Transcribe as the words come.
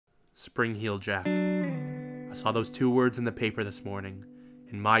Spring Heel Jack. I saw those 2 words in the paper this morning,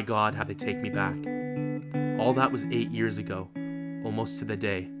 and my God, how they take me back. All that was 8 years ago, almost to the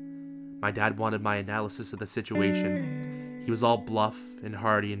day. My dad wanted my analysis of the situation. He was all bluff and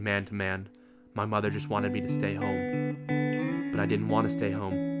hardy and man-to-man. My mother just wanted me to stay home. But I didn't want to stay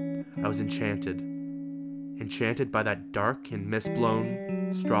home. I was enchanted. Enchanted by that dark and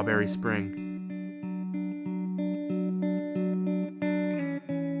mist-blown strawberry spring.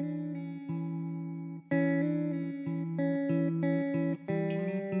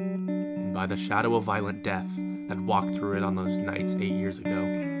 And by the shadow of violent death that walked through it on those nights 8 years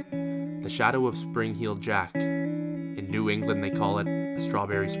ago. The shadow of Spring Heel Jack. In New England they call it a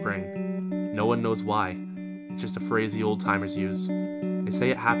strawberry spring. No one knows why. It's just a phrase the old-timers use. They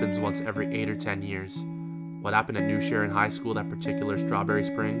say it happens once every 8 or 10 years. What happened at New Sharon High School that particular strawberry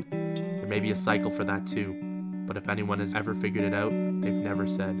spring? There may be a cycle for that too, but if anyone has ever figured it out, they've never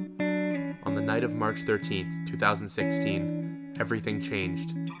said. On the night of March 13th, 2016, everything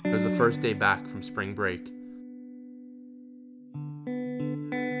changed. It was the first day back from spring break.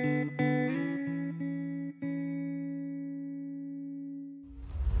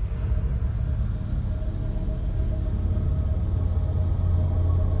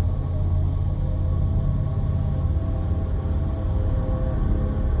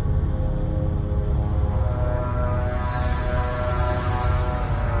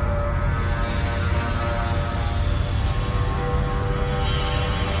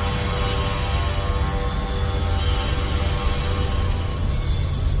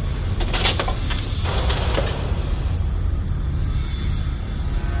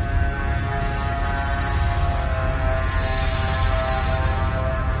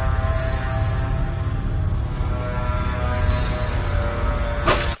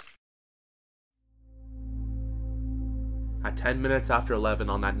 At 10 minutes after 11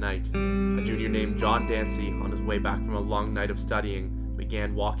 on that night, a junior named John Dancy, on his way back from a long night of studying,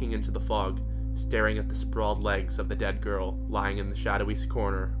 began walking into the fog, staring at the sprawled legs of the dead girl lying in the shadowy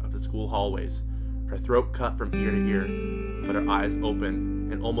corner of the school hallways, her throat cut from ear to ear, but her eyes open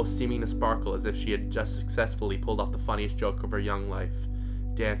and almost seeming to sparkle as if she had just successfully pulled off the funniest joke of her young life.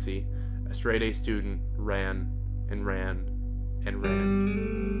 Dancy, a straight-A student, ran and ran and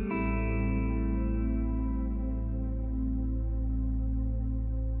ran.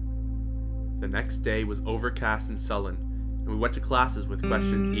 The next day was overcast and sullen, and we went to classes with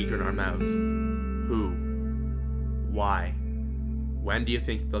questions eager in our mouths. Who? Why? When do you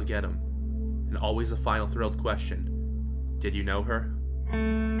think they'll get him? And always the final thrilled question. Did you know her?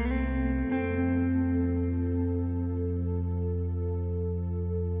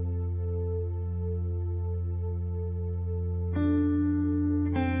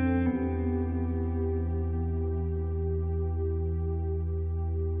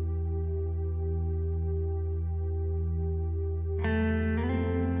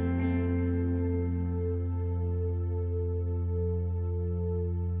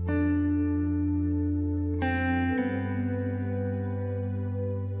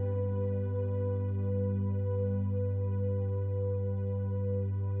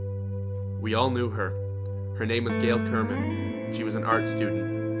 We all knew her. Her name was Gail Kerman, and she was an art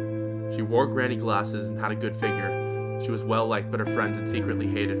student. She wore granny glasses and had a good figure. She was well-liked, but her friends had secretly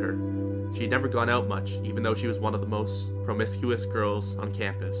hated her. She had never gone out much, even though she was one of the most promiscuous girls on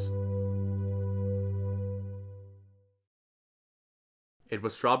campus. It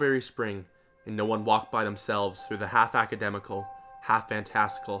was strawberry spring, and no one walked by themselves through the half-academical,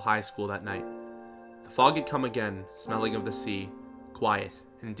 half-fantastical high school that night. The fog had come again, smelling of the sea, quiet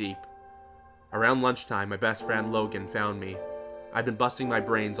and deep. Around lunchtime, my best friend Logan found me. I'd been busting my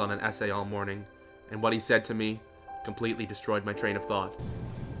brains on an essay all morning, and what he said to me completely destroyed my train of thought.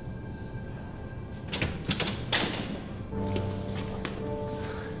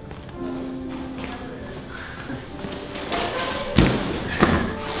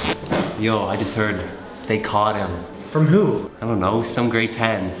 Yo, I just heard they caught him. From who? I don't know, some grade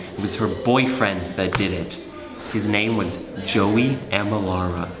 10. It was her boyfriend that did it. His name was Joey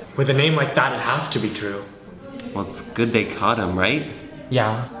Amalara. With a name like that, it has to be true. Well, it's good they caught him, right?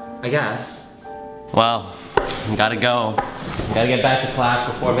 Yeah, I guess. Well, gotta go. Gotta get back to class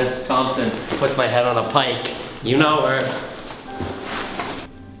before Miss Thompson puts my head on a pike. You know her.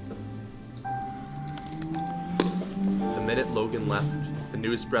 The minute Logan left, the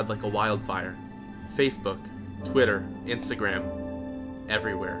news spread like a wildfire. Facebook, Twitter, Instagram,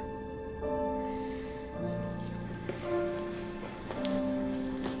 everywhere.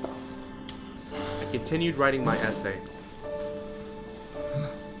 I continued writing my essay.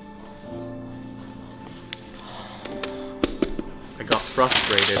 I got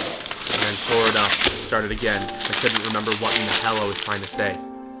frustrated then tore it up, started again. I couldn't remember what in the hell I was trying to say.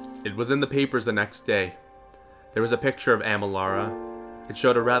 It was in the papers the next day. There was a picture of Amilara. It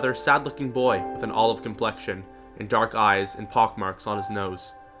showed a rather sad-looking boy with an olive complexion and dark eyes and pockmarks on his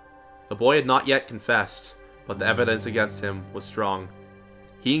nose. The boy had not yet confessed, but the evidence against him was strong.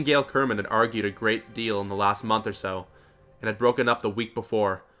 He and Gail Kerman had argued a great deal in the last month or so, and had broken up the week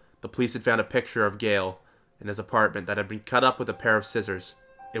before. The police had found a picture of Gail in his apartment that had been cut up with a pair of scissors.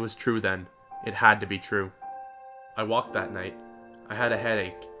 It was true then. It had to be true. I walked that night. I had a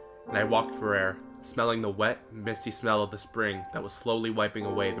headache, and I walked for air, smelling the wet, misty smell of the spring that was slowly wiping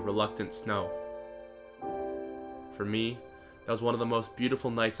away the reluctant snow. For me, that was one of the most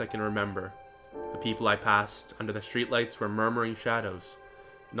beautiful nights I can remember. The people I passed under the streetlights were murmuring shadows,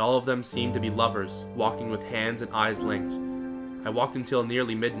 and all of them seemed to be lovers, walking with hands and eyes linked. I walked until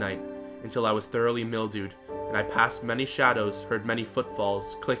nearly midnight, until I was thoroughly mildewed, and I passed many shadows, heard many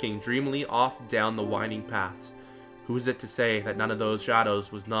footfalls, clicking dreamily off down the winding paths. Who is it to say that none of those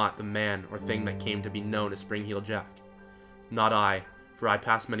shadows was not the man or thing that came to be known as Spring-Heeled Jack? Not I, for I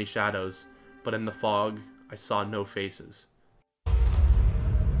passed many shadows, but in the fog I saw no faces.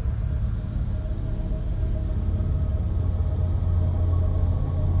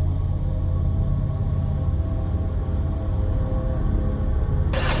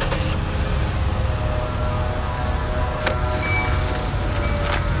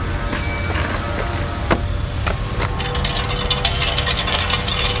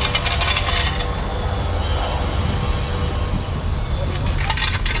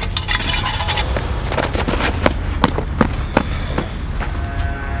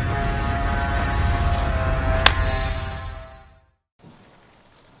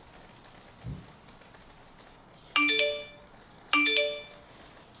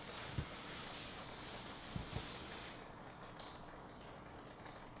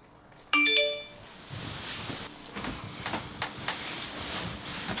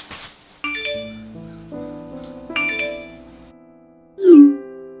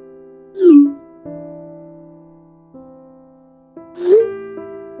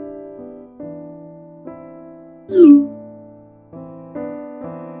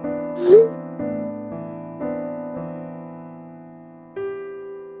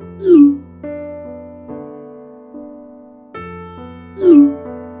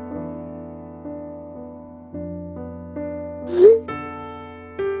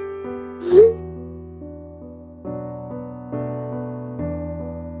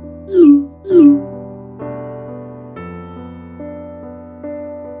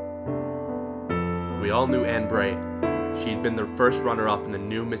 We all knew Anne Bray. She had been the first runner-up in the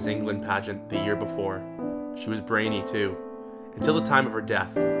new Miss England pageant the year before. She was brainy too. Until the time of her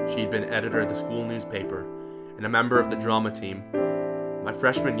death, she had been editor of the school newspaper and a member of the drama team. My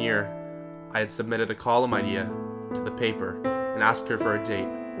freshman year, I had submitted a column idea to the paper and asked her for a date.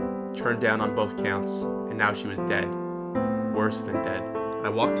 Turned down on both counts, and now she was dead. Worse than dead. I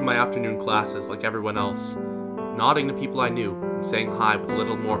walked to my afternoon classes like everyone else, nodding to people I knew and saying hi with a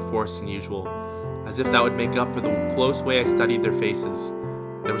little more force than usual, as if that would make up for the close way I studied their faces.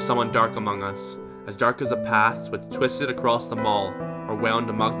 There was someone dark among us, as dark as the paths which twisted across the mall or wound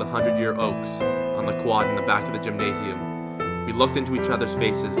among the 100-year oaks on the quad in the back of the gymnasium. We looked into each other's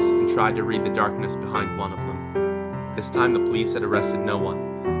faces and tried to read the darkness behind one of them. This time the police had arrested no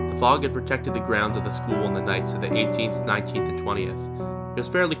one. The fog had protected the grounds of the school on the nights of the 18th, 19th, and 20th. It was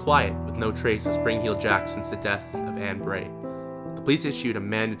fairly quiet, with no trace of Spring-Heeled Jack since the death of Anne Bray. The police issued a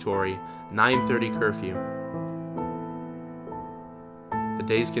mandatory 9:30 curfew. The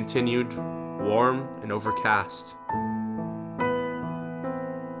days continued, warm and overcast.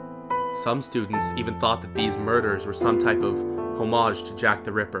 Some students even thought that these murders were some type of homage to Jack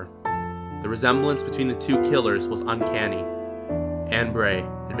the Ripper. The resemblance between the two killers was uncanny. Anne Bray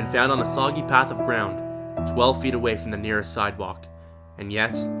had been found on a soggy path of ground, 12 feet away from the nearest sidewalk, and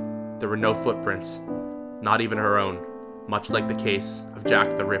yet there were no footprints, not even her own, much like the case of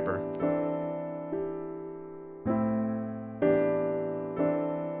Jack the Ripper.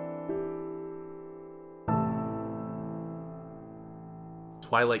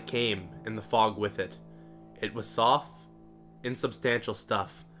 Twilight came, and the fog with it. It was soft, insubstantial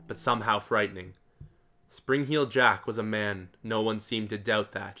stuff, but somehow frightening. Spring-Heeled Jack was a man, no one seemed to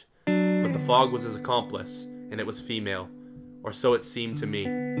doubt that. But the fog was his accomplice, and it was female, or so it seemed to me.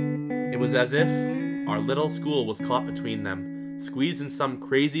 It was as if our little school was caught between them, squeezed in some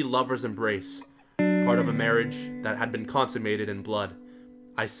crazy lover's embrace, part of a marriage that had been consummated in blood.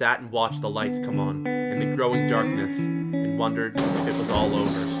 I sat and watched the lights come on, in the growing darkness, and wondered if it was all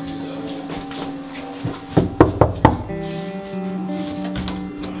over.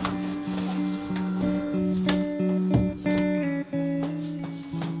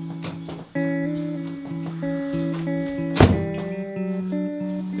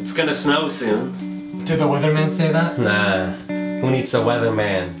 It's gonna snow soon. Did the weatherman say that? Nah, who needs a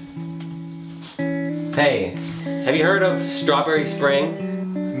weatherman? Hey, have you heard of Strawberry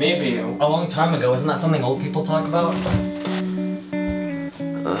Spring? Maybe. A long time ago. Isn't that something old people talk about?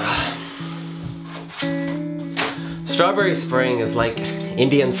 Strawberry Spring is like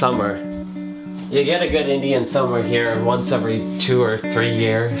Indian summer. You get a good Indian summer here once every 2 or 3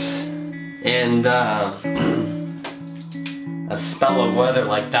 years. And a spell of weather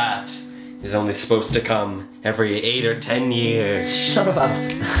like that is only supposed to come every 8 or 10 years. Shut up.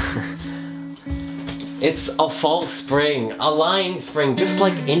 It's a fall spring, a lying spring, just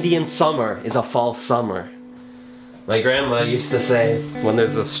like Indian summer is a fall summer. My grandma used to say, when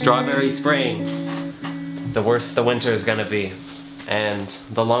there's a strawberry spring, the worse the winter is gonna be. And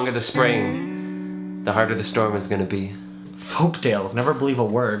the longer the spring, the harder the storm is gonna be. Folktales. Never believe a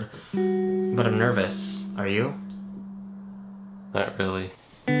word. But I'm nervous. Are you? Not really.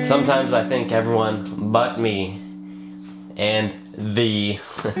 Sometimes I think everyone but me and the...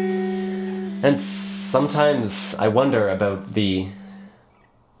 and sometimes I wonder about the...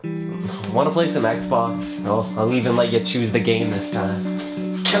 Wanna play some Xbox? I'll even let you choose the game this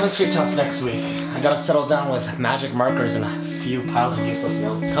time. Chemistry test next week. I gotta settle down with magic markers and a few piles of useless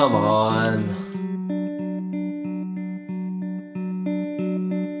notes. Come on.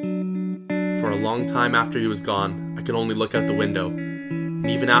 For a long time after he was gone, I could only look out the window. And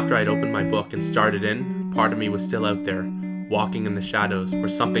even after I'd opened my book and started in, part of me was still out there, walking in the shadows where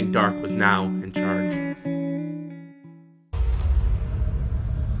something dark was now in charge.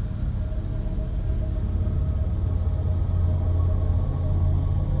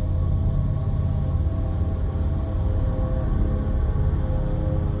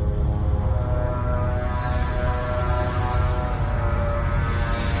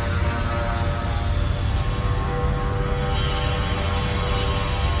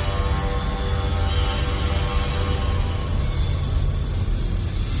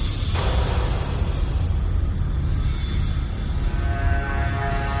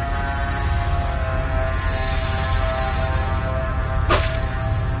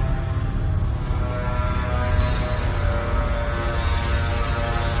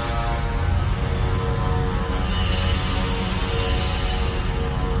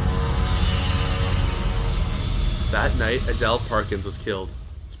 That night, Adele Parkins was killed.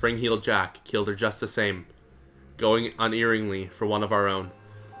 Spring-heeled Jack killed her just the same, going unerringly for one of our own.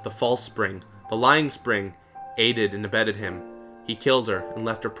 The false spring, the lying spring, aided and abetted him. He killed her and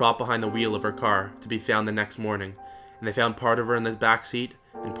left her propped behind the wheel of her car to be found the next morning, and they found part of her in the back seat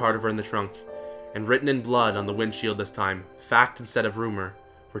and part of her in the trunk. And written in blood on the windshield this time, fact instead of rumor,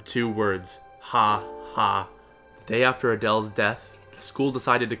 were 2 words: ha ha. The day after Adele's death, the school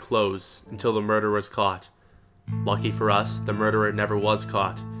decided to close until the murderer was caught. Lucky for us, the murderer never was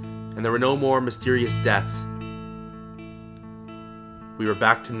caught, and there were no more mysterious deaths. We were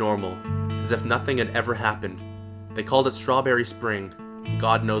back to normal, as if nothing had ever happened. They called it Strawberry Spring,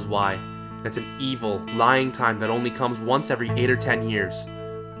 God knows why, and it's an evil, lying time that only comes once every 8 or 10 years.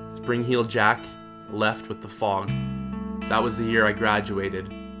 Spring-heeled Jack left with the fog. That was the year I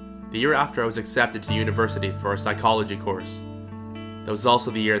graduated. The year after I was accepted to university for a psychology course. That was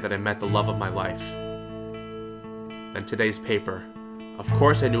also the year that I met the love of my life. And today's paper. Of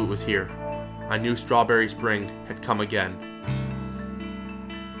course I knew it was here. I knew Strawberry Spring had come again.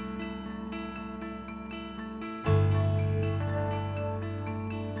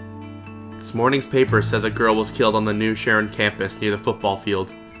 This morning's paper says a girl was killed on the new Sharon campus near the football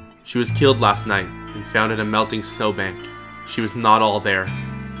field. She was killed last night and found in a melting snowbank. She was not all there.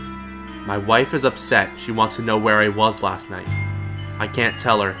 My wife is upset. She wants to know where I was last night. I can't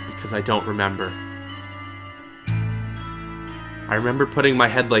tell her because I don't remember. I remember putting my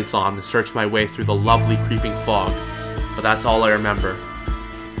headlights on to search my way through the lovely creeping fog, but that's all I remember.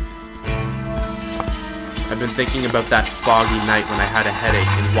 I've been thinking about that foggy night when I had a headache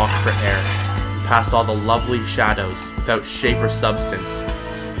and walked for air, and past all the lovely shadows without shape or substance.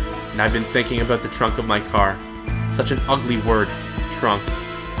 And I've been thinking about the trunk of my car, such an ugly word, trunk,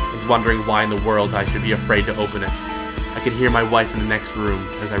 and wondering why in the world I should be afraid to open it. I can hear my wife in the next room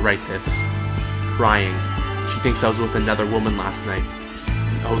as I write this, crying. She thinks I was with another woman last night.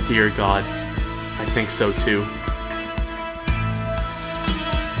 And oh dear God, I think so too.